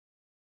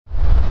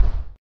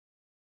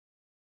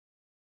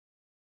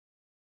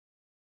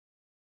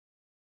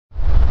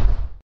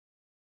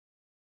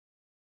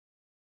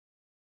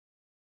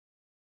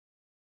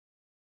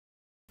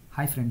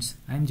Hi friends,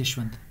 I am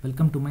Jashwanth.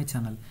 Welcome to my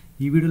channel.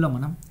 ఈ వీడియోలో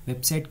మనం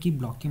వెబ్సైట్కి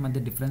బ్లాగ్కి మధ్య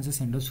డిఫరెన్సెస్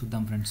ఏంటో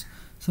చూద్దాం ఫ్రెండ్స్.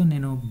 సో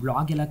నేను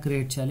బ్లాగ్ ఎలా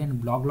క్రియేట్ చేయాలి అండ్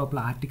బ్లాగ్ లోపల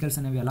ఆర్టికల్స్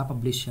అనేవి ఎలా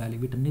పబ్లిష్ చేయాలి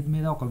వీటన్నిటి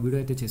మీద ఒక వీడియో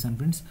అయితే చేశాను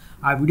ఫ్రెండ్స్.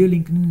 ఆ వీడియో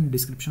లింక్ని నేను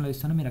డిస్క్రిప్షన్లో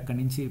ఇస్తాను, మీరు అక్కడి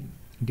నుంచి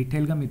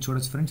డీటెయిల్గా మీరు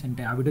చూడొచ్చు ఫ్రెండ్స్.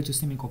 అంటే ఆ వీడియో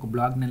చూస్తే మీకు ఒక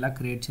బ్లాగ్ని ఎలా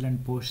క్రియేట్ చేయాలి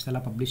అండ్ పోస్ట్స్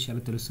ఎలా పబ్లిష్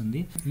చేయాలో తెలుస్తుంది.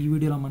 ఈ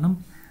వీడియోలో మనం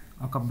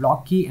ఒక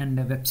బ్లాగ్కి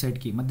అండ్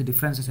వెబ్సైట్కి మధ్య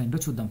డిఫరెన్సెస్ ఏంటో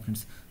చూద్దాం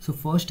ఫ్రెండ్స్. సో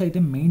ఫస్ట్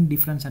అయితే మెయిన్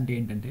డిఫరెన్స్ అంటే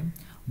ఏంటంటే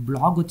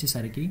బ్లాగ్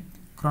వచ్చేసరికి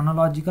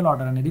క్రోనాలజికల్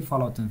ఆర్డర్ అనేది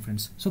ఫాలో అవుతుంది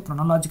ఫ్రెండ్స్. సో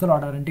క్రోనాలజికల్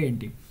ఆర్డర్ అంటే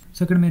ఏంటి? సో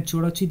ఇక్కడ మీరు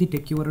చూడొచ్చు, ఇది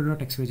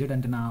techyover.xyz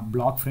అంటే నా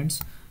బ్లాగ్ ఫ్రెండ్స్.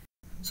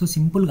 సో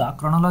సింపుల్గా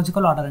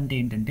క్రోనాలజికల్ ఆర్డర్ అంటే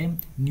ఏంటంటే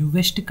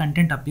న్యూవెస్ట్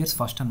కంటెంట్ అపియర్స్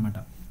ఫస్ట్ అనమాట.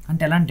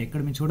 అంటే ఎలా అంటే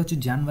ఇక్కడ మీరు చూడొచ్చు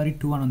January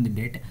 2 అని ఉంది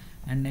డేట్,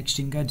 అండ్ నెక్స్ట్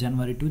ఇంకా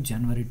January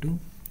 2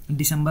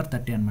 December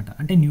 30 అనమాట.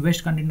 అంటే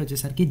న్యూవెస్ట్ కంటెంట్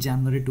వచ్చేసరికి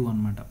January 2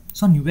 అనమాట.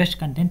 So న్యూవెస్ట్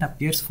content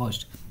appears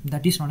first,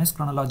 that is known as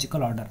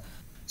chronological order.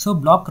 So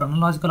blog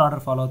chronological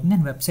order follow అవుతుంది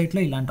అండ్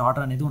వెబ్సైట్లో ఇలాంటి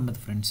ఆర్డర్ అనేది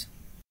ఉండదు ఫ్రెండ్స్.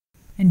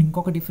 అండ్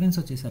ఇంకొక డిఫరెన్స్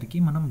వచ్చేసరికి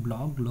మనం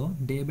బ్లాగ్లో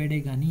డే బై డే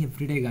కానీ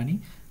ఎవ్రీడే కానీ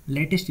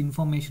లేటెస్ట్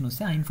ఇన్ఫర్మేషన్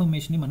వస్తే ఆ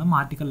ఇన్ఫర్మేషన్ని మనం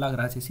ఆర్టికల్ లాగా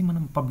రాసేసి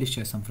మనం పబ్లిష్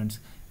చేస్తాం ఫ్రెండ్స్.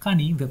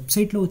 కానీ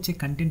వెబ్సైట్లో వచ్చే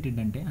కంటెంట్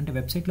ఏంటంటే, అంటే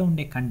వెబ్సైట్లో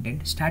ఉండే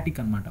కంటెంట్ స్టాటిక్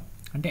అనమాట.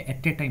 అంటే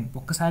ఎట్ ఏ టైం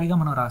ఒక్కసారిగా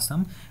మనం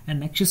రాస్తాం అండ్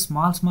నెక్స్ట్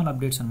స్మాల్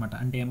అప్డేట్స్ అనమాట.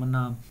 అంటే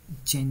ఏమన్నా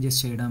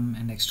చేంజెస్ చేయడం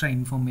అండ్ ఎక్స్ట్రా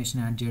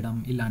ఇన్ఫర్మేషన్ యాడ్ చేయడం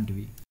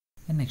ఇలాంటివి.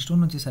 అండ్ నెక్స్ట్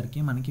వన్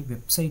వచ్చేసరికి మనకి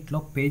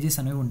వెబ్సైట్లో పేజెస్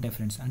అనేవి ఉంటాయి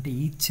ఫ్రెండ్స్. అంటే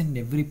ఈచ్ అండ్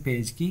ఎవ్రీ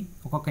పేజ్కి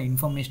ఒక్కొక్క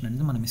ఇన్ఫర్మేషన్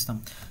అనేది మనం ఇస్తాం.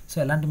 సో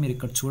ఎలాంటి మీరు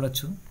ఇక్కడ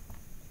చూడొచ్చు.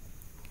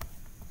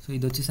 సో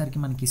ఇది వచ్చేసరికి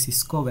మనకి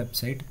Cisco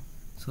website.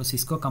 So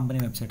Cisco company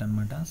website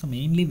అనమాట. సో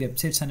మెయిన్లీ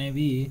వెబ్సైట్స్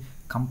అనేవి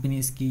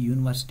కంపెనీస్కి,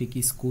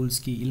 యూనివర్సిటీకి,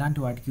 స్కూల్స్కి ఇలాంటి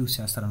వాటికి యూస్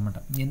చేస్తారనమాట.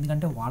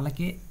 ఎందుకంటే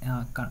వాళ్ళకే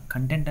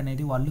కంటెంట్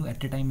అనేది వాళ్ళు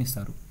ఎట్ ఏ టైం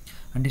ఇస్తారు.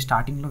 అంటే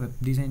స్టార్టింగ్లో వెబ్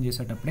డిజైన్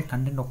చేసేటప్పుడే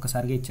కంటెంట్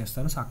ఒక్కసారిగా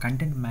ఇచ్చేస్తారు. సో ఆ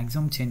కంటెంట్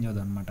మ్యాక్సిమం చేంజ్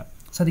అవుతుంది అనమాట.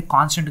 సో అది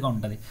కాన్స్టెంట్గా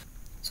ఉంటుంది.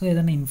 సో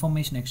ఏదైనా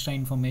ఇన్ఫర్మేషన్, ఎక్స్ట్రా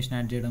ఇన్ఫర్మేషన్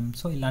యాడ్ చేయడం,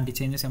 సో ఇలాంటి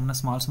చేంజెస్ ఏమైనా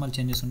స్మాల్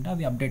చేంజెస్ ఉంటే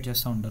అవి అప్డేట్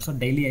చేస్తూ ఉంటారు. సో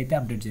డైలీ అయితే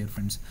అప్డేట్ చేయరు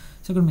ఫ్రెండ్స్.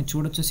 సో ఇక్కడ మీరు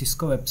చూడొచ్చు,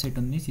 సిస్కో వెబ్సైట్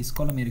ఉంది.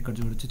 సిస్కోలో మీరు ఇక్కడ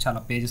చూడొచ్చు చాలా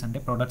పేజెస్, అంటే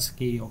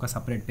ప్రొడక్ట్స్కి ఒక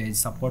సపరేట్ పేజ్,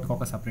 సపోర్ట్కి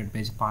ఒక సపరేట్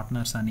పేజ్,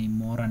 పార్ట్నర్స్ అని,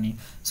 మోర్ అని.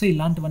 సో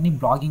ఇలాంటివన్నీ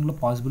బ్లాగింగ్లో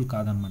పాసిబుల్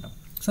కాదనమాట.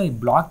 సో ఈ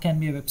blog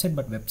can be A website,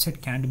 but website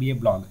can't B A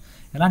blog.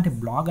 ఎలాంటి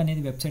బ్లాగ్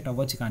అనేది వెబ్సైట్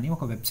అవ్వచ్చు, కానీ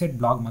ఒక వెబ్సైట్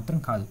బ్లాగ్ మాత్రం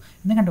కాదు.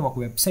 ఎందుకంటే ఒక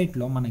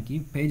వెబ్సైట్లో మనకి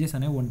పేజెస్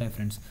అనేవి ఉంటాయి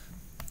ఫ్రెండ్స్.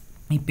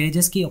 ఈ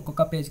పేజెస్కి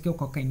ఒక్కొక్క పేజ్కి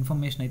ఒక్కొక్క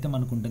ఇన్ఫర్మేషన్ అయితే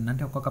మనకు ఉంటుంది.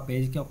 అంటే ఒక్కొక్క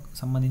పేజ్కి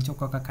సంబంధించి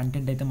ఒక్కొక్క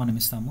కంటెంట్ అయితే మనం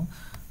ఇస్తాము.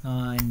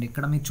 అండ్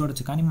ఇక్కడ మీరు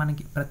చూడొచ్చు, కానీ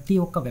మనకి ప్రతి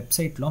ఒక్క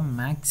వెబ్సైట్లో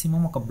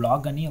మ్యాక్సిమం ఒక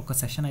బ్లాగ్ అని ఒక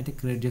సెషన్ అయితే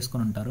క్రియేట్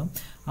చేసుకొని ఉంటారు.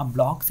 ఆ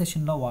బ్లాగ్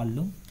సెషన్లో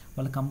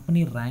వాళ్ళ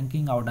కంపెనీ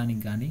ర్యాంకింగ్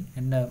అవడానికి కానీ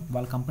అండ్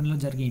వాళ్ళ కంపెనీలో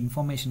జరిగే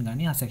ఇన్ఫర్మేషన్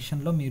కానీ ఆ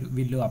సెక్షన్లో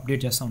వీళ్ళు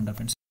అప్డేట్ చేస్తూ ఉంటారు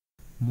friends.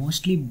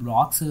 Mostly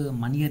blogs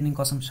money earning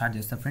కోసం స్టార్ట్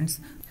చేస్తారు ఫ్రెండ్స్.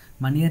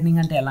 మనీ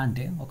ఎర్నింగ్ అంటే ఎలా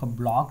అంటే, ఒక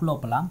బ్లాగ్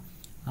లోపల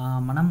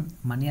మనం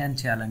మనీ ఎర్న్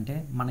చేయాలంటే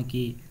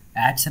మనకి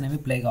యాడ్స్ అనేవి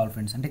ప్లే కావాలి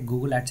ఫ్రెండ్స్. అంటే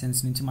గూగుల్ యాడ్సెన్స్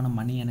నుంచి మనం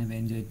మనీ అనేవి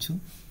ఏం చేయొచ్చు.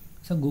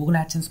 సో గూగుల్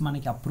యాడ్సెన్స్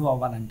మనకి అప్రూవ్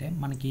అవ్వాలంటే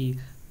మనకి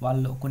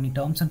వాళ్ళు కొన్ని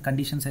టర్మ్స్ అండ్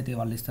కండిషన్స్ అయితే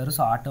వాళ్ళు ఇస్తారు.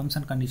 సో ఆ టర్మ్స్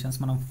అండ్ కండిషన్స్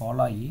మనం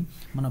ఫాలో అయ్యి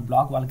మన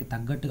బ్లాగ్ వాళ్ళకి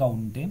తగ్గట్టుగా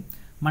ఉంటే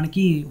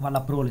మనకి వాళ్ళు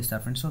అప్రూవల్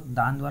ఇస్తారు ఫ్రెండ్స్. సో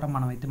దాని ద్వారా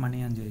మనం అయితే మనీ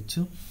ఎర్న్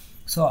చేయొచ్చు.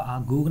 సో ఆ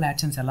గూగుల్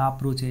యాడ్సెన్స్ ఎలా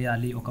అప్రూవ్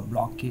చేయాలి ఒక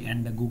బ్లాగ్కి,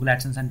 అండ్ గూగుల్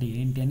యాడ్సెన్స్ అంటే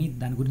ఏంటి అని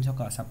దాని గురించి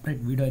ఒక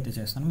సపరేట్ వీడియో అయితే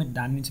చేస్తాను. మీరు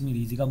దాని నుంచి మీరు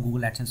ఈజీగా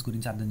గూగుల్ యాడ్సెన్స్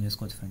గురించి అర్థం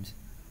చేసుకోవచ్చు ఫ్రెండ్స్.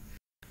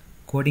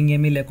 కోడింగ్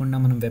ఏమీ లేకుండా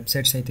మనం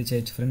వెబ్సైట్స్ అయితే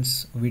చేయొచ్చు ఫ్రెండ్స్.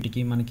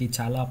 వీటికి మనకి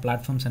చాలా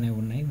ప్లాట్ఫామ్స్ అనేవి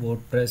ఉన్నాయి.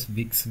 వర్డ్ప్రెస్,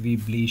 విక్స్,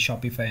 వీబ్లీ,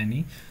 షాపిఫై అని.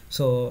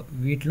 సో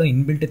వీటిలో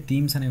ఇన్బిల్ట్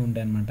థీమ్స్ అనేవి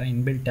ఉంటాయి అనమాట,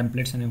 ఇన్బిల్ట్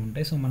టెంప్లెట్స్ అనేవి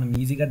ఉంటాయి. సో మనం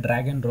ఈజీగా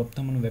డ్రాగ్ అండ్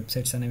డ్రాప్తో మనం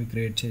వెబ్సైట్స్ అనేవి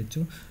క్రియేట్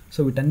చేయొచ్చు. సో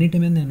వీటన్నిటి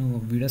మీద నేను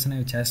వీడియోస్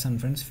అనేవి చేస్తాను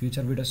ఫ్రెండ్స్,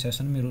 ఫ్యూచర్ వీడియోస్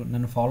చేస్తాను. మీరు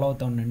నన్ను ఫాలో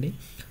అవుతూ ఉండండి.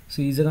 సో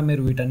ఈజీగా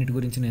మీరు వీటన్నిటి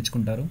గురించి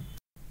నేర్చుకుంటారు.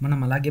 మనం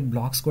అలాగే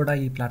బ్లాగ్స్ కూడా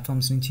ఈ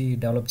ప్లాట్ఫామ్స్ నుంచి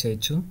డెవలప్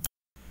చేయొచ్చు.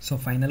 సో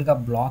ఫైనల్గా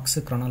బ్లాగ్స్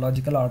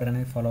క్రోనాలజికల్ ఆర్డర్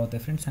అనేది ఫాలో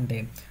అవుతాయి ఫ్రెండ్స్. అంటే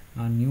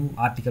న్యూ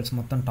ఆర్టికల్స్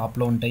మొత్తం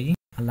టాప్లో ఉంటాయి.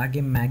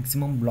 అలాగే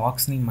మ్యాక్సిమం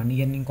బ్లాగ్స్ని మనీ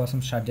ఎర్నింగ్ కోసం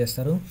స్టార్ట్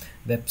చేస్తారు.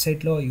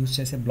 వెబ్సైట్లో యూస్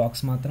చేసే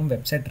బ్లాగ్స్ మాత్రం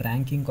వెబ్సైట్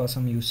ర్యాంకింగ్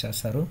కోసం యూస్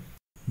చేస్తారు.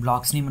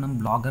 బ్లాగ్స్ని మనం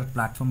బ్లాగర్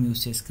ప్లాట్ఫామ్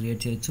యూస్ చేసి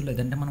క్రియేట్ చేయొచ్చు,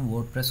 లేదంటే మనం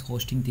వర్డ్ప్రెస్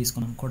హోస్టింగ్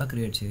తీసుకుని కూడా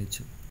క్రియేట్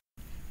చేయొచ్చు.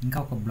 ఇంకా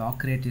ఒక బ్లాగ్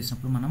క్రియేట్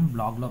చేసినప్పుడు మనం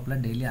బ్లాగ్ లోపల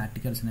డైలీ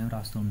ఆర్టికల్స్ అనేవి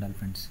రాస్తూ ఉండాలి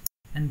ఫ్రెండ్స్.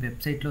 అండ్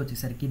వెబ్సైట్లో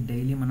వచ్చేసరికి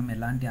డైలీ మనం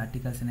ఎలాంటి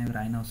ఆర్టికల్స్ అనేవి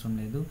రాయనవసరం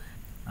లేదు.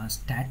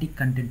 స్టాటిక్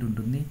కంటెంట్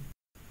ఉంటుంది.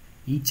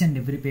 ఈచ్ అండ్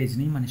ఎవ్రీ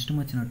పేజ్ని మన ఇష్టం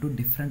వచ్చినట్టు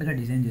డిఫరెంట్గా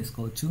డిజైన్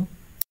చేసుకోవచ్చు.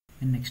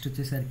 అండ్ నెక్స్ట్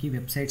వచ్చేసరికి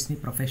వెబ్సైట్స్ని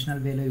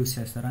ప్రొఫెషనల్ వేలో యూస్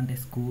చేస్తారు. అంటే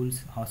స్కూల్స్,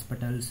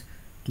 హాస్పిటల్స్,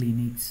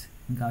 క్లినిక్స్,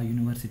 ఇంకా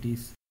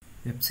యూనివర్సిటీస్.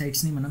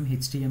 వెబ్సైట్స్ని మనం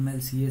HTML,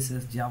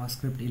 CSS,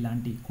 జావాస్క్రిప్ట్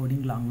ఇలాంటి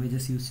కోడింగ్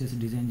లాంగ్వేజెస్ యూస్ చేసి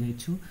డిజైన్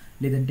చేయొచ్చు,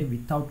 లేదంటే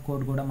వితౌట్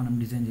కోడ్ కూడా మనం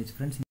డిజైన్ చేయొచ్చు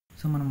ఫ్రెండ్స్.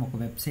 సో మనం ఒక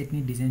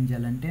వెబ్సైట్ని డిజైన్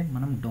చేయాలంటే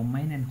మనం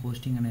డొమైన్ అండ్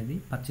హోస్టింగ్ అనేది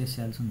పర్చేస్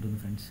చేయాల్సి ఉంటుంది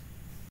ఫ్రెండ్స్.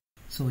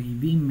 సో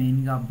ఇవి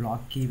మెయిన్గా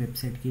బ్లాగ్కి,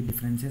 వెబ్సైట్కి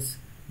డిఫరెన్సెస్.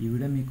 ఈ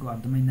వీడియో మీకు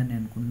అర్థమైందని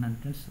నేను అనుకుంటున్నాను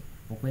ఫ్రెండ్స్.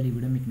 ఒకవేళ ఈ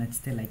వీడియో మీకు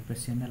నచ్చితే లైక్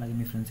ప్రెస్ చేయండి, అలాగే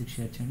మీ ఫ్రెండ్స్కి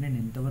షేర్ చేయండి. అండ్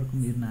ఎంతవరకు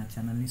మీరు నా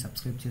ఛానల్ని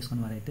సబ్స్క్రైబ్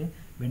చేసుకున్న వారైతే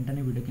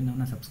వెంటనే వీడియో కింద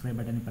ఉన్న సబ్స్క్రైబ్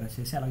బటన్ని ప్రెస్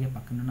చేసి అలాగే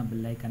పక్కన ఉన్న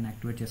బెల్ ఐకాన్ని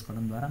యాక్టివేట్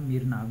చేసుకోవడం ద్వారా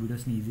మీరు నా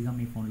వీడియోస్ని ఈజీగా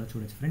మీ ఫోన్లో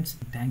చూడొచ్చు friends.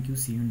 Thank you.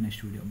 See you in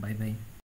next video. By by.